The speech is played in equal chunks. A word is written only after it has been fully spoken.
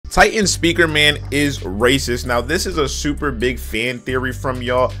Titan Speakerman is racist. Now, this is a super big fan theory from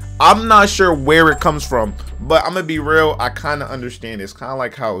y'all. I'm not sure where it comes from, but I'm gonna be real. I kind of understand. It's kind of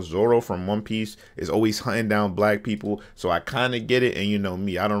like how Zoro from One Piece is always hunting down black people. So I kind of get it. And you know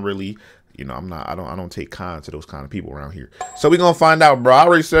me, I don't really, you know, I don't take kind to those kind of people around here. So we're gonna find out, bro. I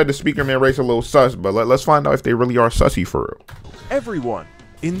already said the Speakerman race a little sus, but let's find out if they really are sussy for real. Everyone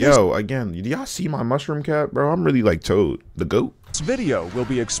in this again, do y'all see my mushroom cap, bro? I'm really like Toad, the goat. This video will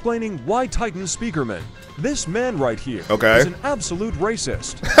be explaining why Titan Speakerman, this man right here, is an absolute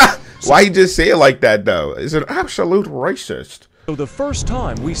racist. Why he just say it like that though? Is an absolute racist. So the first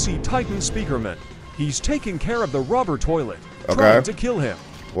time we see Titan Speakerman, he's taking care of the rubber toilet, trying to kill him.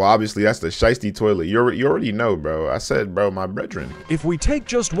 Well, obviously that's the shiesty toilet. You already know, bro. I said, bro, my brethren. If we take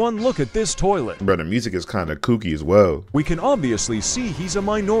just one look at this toilet, bro, the music is kind of kooky as well. We can obviously see he's a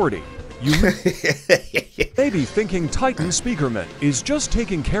minority. You may be thinking Titan Speakerman is just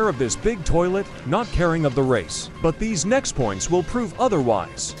taking care of this big toilet, not caring of the race. But these next points will prove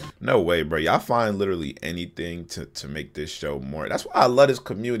otherwise. No way, bro. Y'all find literally anything to make this show more. That's why I love this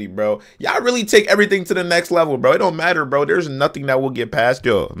community, bro. Y'all really take everything to the next level, bro. It don't matter, bro. There's nothing that will get past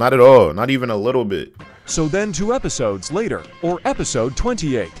y'all. Not at all. Not even a little bit. So then 2 episodes later, or episode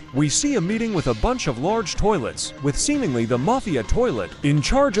 28, we see a meeting with a bunch of large toilets, with seemingly the Mafia toilet in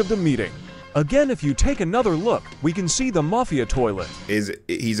charge of the meeting. Again, if you take another look, we can see the Mafia toilet.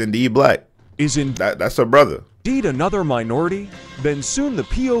 He's indeed black. That's a brother. Indeed another minority? Then soon the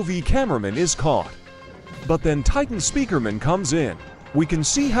POV cameraman is caught. But then Titan Speakerman comes in. We can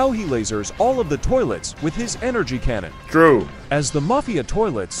see how he lasers all of the toilets with his energy cannon. True. As the Mafia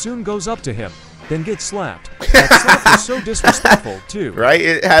toilet soon goes up to him, then gets slapped. That slap was so disrespectful too. Right?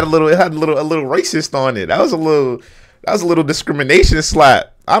 It had a little racist on it. That was a little discrimination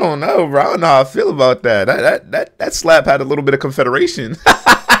slap. I don't know, bro. I don't know how I feel about that. That slap had a little bit of confederation.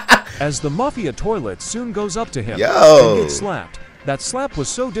 As the Mafia toilet soon goes up to him and gets slapped. That slap was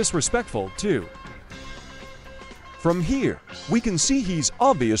so disrespectful too. From here, we can see he's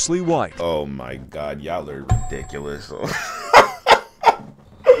obviously white. Oh my god, y'all are ridiculous.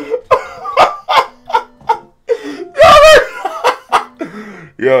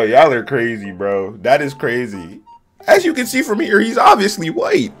 Yo, y'all are crazy, bro. That is crazy. As you can see from here, he's obviously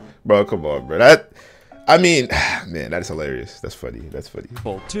white. Bro, come on, bro. I mean, man, that is hilarious. That's funny. That's funny.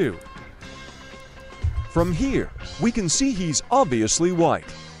 Too. From here, we can see he's obviously white.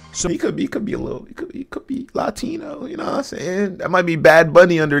 So he could be Latino, you know what I'm saying? That might be Bad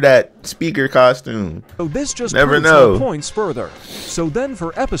Bunny under that speaker costume. So this just never proves know. My points further. So then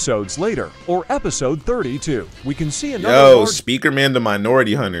for episodes later, or episode 32, we can see another large Speakerman the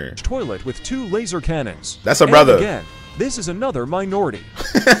minority hunter toilet with 2 laser cannons. That's a brother. And again, this is another minority.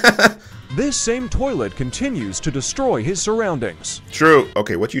 This same toilet continues to destroy his surroundings. True.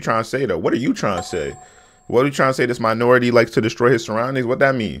 Okay, what you trying to say though? What are you trying to say? What are you trying to say? This minority likes to destroy his surroundings? What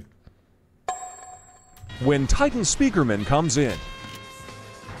that mean? When Titan Speakerman comes in,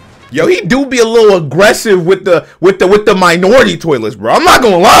 yo, he do be a little aggressive with the minority toilets, bro. I'm not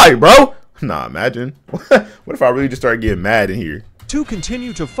gonna lie, bro. Nah, imagine. What if I really just started getting mad in here? 2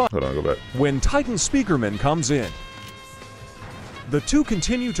 continue to fight. Hold on, go back. When Titan Speakerman comes in, the 2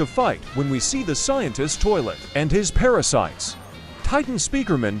 continue to fight when we see the scientist toilet and his parasites. Titan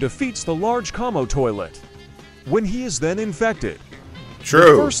Speakerman defeats the large Camo toilet when he is then infected.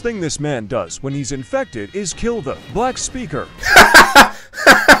 True. The first thing this man does when he's infected is kill the black speaker.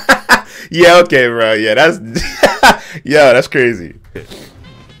 Yeah, okay, bro. Yeah, that's yeah, that's crazy.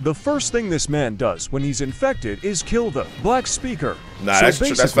 The first thing this man does when he's infected is kill the black speaker. Nah, so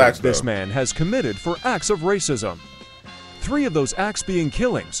that's facts, this though. man has committed 4 acts of racism. 3 of those acts being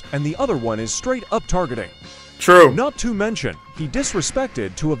killings, and the other one is straight up targeting. True. Not to mention, he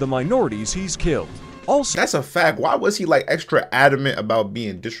disrespected 2 of the minorities he's killed. Also, that's a fact. Why was he like extra adamant about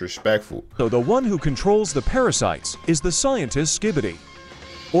being disrespectful? So the one who controls the parasites is the scientist Skibbity,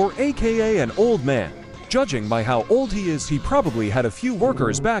 or aka an old man. Judging by how old he is, he probably had a few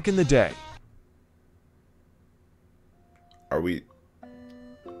workers back in the day. Are we?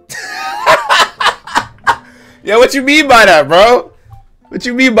 Yeah, what you mean by that, bro? What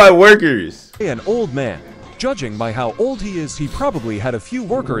you mean by workers? An old man. Judging by how old he is, he probably had a few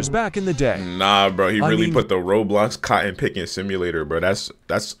workers back in the day. Nah, bro, he really put the Roblox cotton picking simulator, bro. That's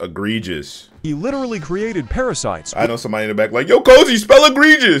egregious. He literally created parasites. I know somebody in the back like, yo, Cozy, spell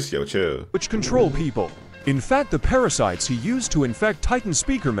egregious. Yo, chill. Which control people. In fact, the parasites he used to infect Titan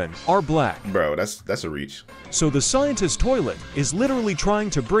Speakerman are black. Bro, that's a reach. So the scientist toilet is literally trying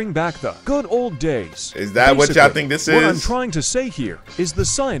to bring back the good old days. Is that what y'all think this is? What I'm trying to say here is the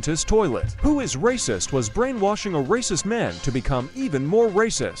scientist toilet, who is racist, was brainwashing a racist man to become even more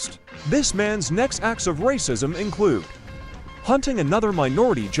racist. This man's next acts of racism include hunting another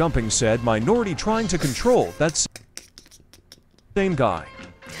minority, jumping said minority, trying to control that same guy,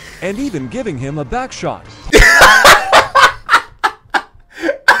 and even giving him a back shot.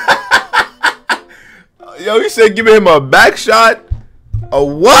 Yo, he said giving him a back shot? A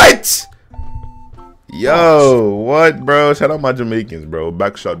what? Yo, what, bro? Shout out my Jamaicans, bro.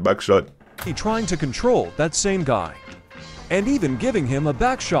 Back shot, back shot. He trying to control that same guy, and even giving him a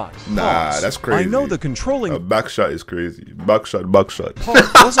back shot. Nah, that's crazy. I know the controlling a back shot is crazy. Back shot, back shot.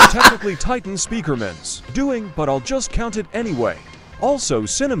 part wasn't technically Titan Speakerman's doing, but I'll just count it anyway. Also,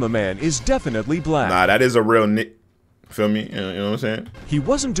 Cinema Man is definitely black. Nah, that is a real feel me? You know what I'm saying? He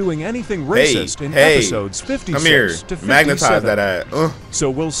wasn't doing anything racist in episodes 56 come here. to 57. Magnetize that ad. So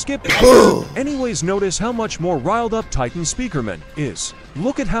we'll skip Anyways, notice how much more riled up Titan Speakerman is.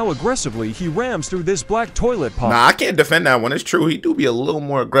 Look at how aggressively he rams through this black toilet pot. Nah, I can't defend that one. It's true. He do be a little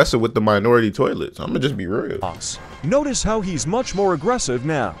more aggressive with the minority toilets. I'm gonna just be real. Notice how he's much more aggressive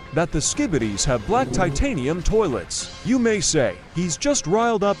now that the skibbities have black titanium toilets. You may say he's just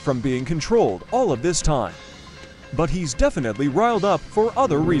riled up from being controlled all of this time, but he's definitely riled up for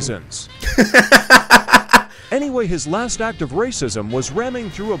other reasons. Anyway, his last act of racism was ramming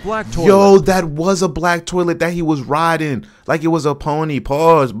through a black toilet. Yo, that was a black toilet that he was riding like it was a pony.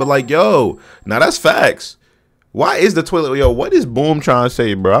 Pause. But like, yo, now that's facts. Why is the toilet? Yo, what is Boom trying to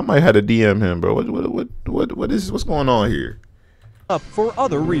say, bro? I might have to DM him, bro. What's going on here? Up for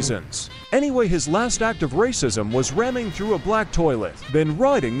other reasons. Anyway, his last act of racism was ramming through a black toilet, then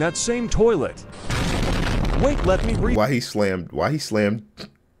riding that same toilet. Wait, let me Why he slammed?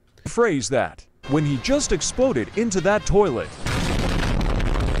 Phrase that. When he just exploded into that toilet.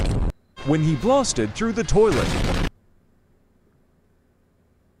 When he blasted through the toilet.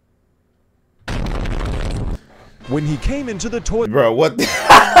 When he came into the toilet. Bro, what the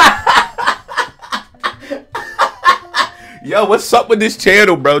Yo, what's up with this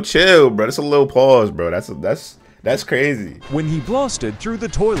channel, bro? Chill, bro. That's a little pause, bro. That's crazy. When he blasted through the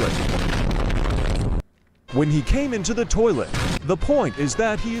toilet. When he came into the toilet. The point is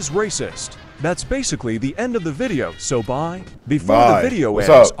that he is racist. That's basically the end of the video, so bye. Before the video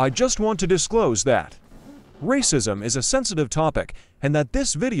ends, I just want to disclose that racism is a sensitive topic, and that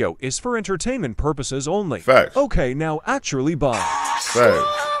this video is for entertainment purposes only. Facts. Okay, now actually bye.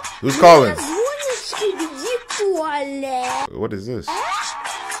 Facts. Who's calling? What is this?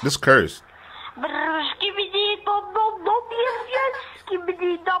 This cursed.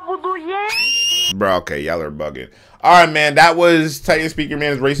 Bro, okay, y'all are bugging. Alright, man, that was Titan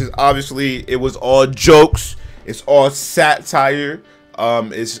Speakerman's racist. Obviously, it was all jokes. It's all satire.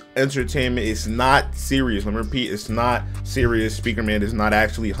 It's entertainment. It's not serious. Let me repeat, it's not serious. Speakerman is not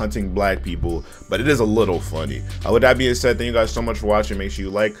actually hunting black people, but it is a little funny. With that being said, thank you guys so much for watching. Make sure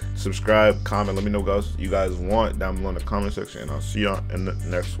you like, subscribe, comment. Let me know what you guys want down below in the comment section, and I'll see y'all in the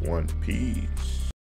next one. Peace.